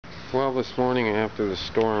Well, this morning after the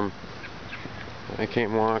storm, I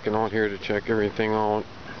came walking out here to check everything out,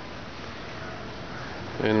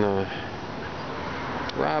 and the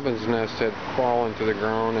robin's nest had fallen to the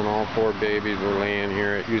ground and all 4 babies were laying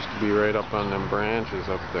here. It used to be right up on them branches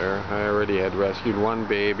up there. I already had rescued 1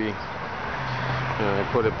 baby, and I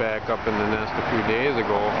put it back up in the nest a few days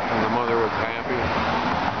ago, and the mother was happy.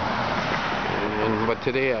 But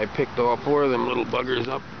today I picked all 4 of them little buggers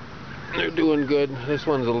up. They're doing good. This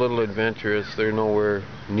one's a little adventurous. They're nowhere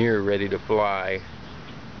near ready to fly.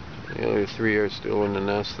 The other 3 are still in the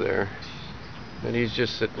nest there. But he's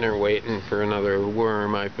just sitting there waiting for another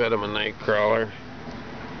worm. I fed him a night crawler.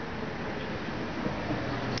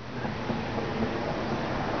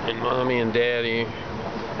 And Mommy and Daddy,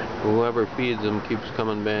 whoever feeds them, keeps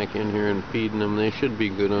coming back in here and feeding them. They should be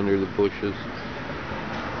good under the bushes.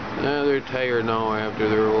 They're tired now after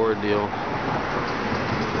their ordeal.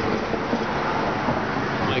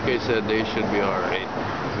 Like I said, they should be alright.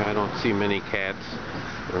 I don't see many cats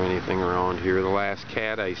or anything around here. The last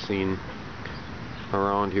cat I seen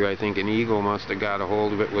around here, I think an eagle must have got a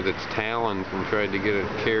hold of it with its talons and tried to get it,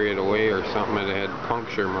 carry it away or something. It had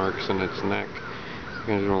puncture marks in its neck.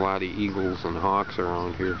 There's a lot of eagles and hawks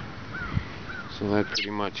around here. So that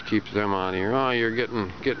pretty much keeps them out of here. Oh, you're getting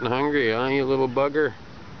hungry, huh, you little bugger?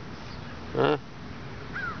 Huh?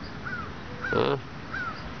 Huh?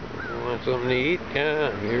 Want something to eat?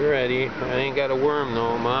 Yeah, you're ready. I ain't got a worm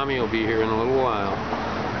though. Mommy will be here in a little while.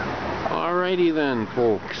 Alrighty then,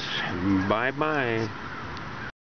 folks. Bye-bye.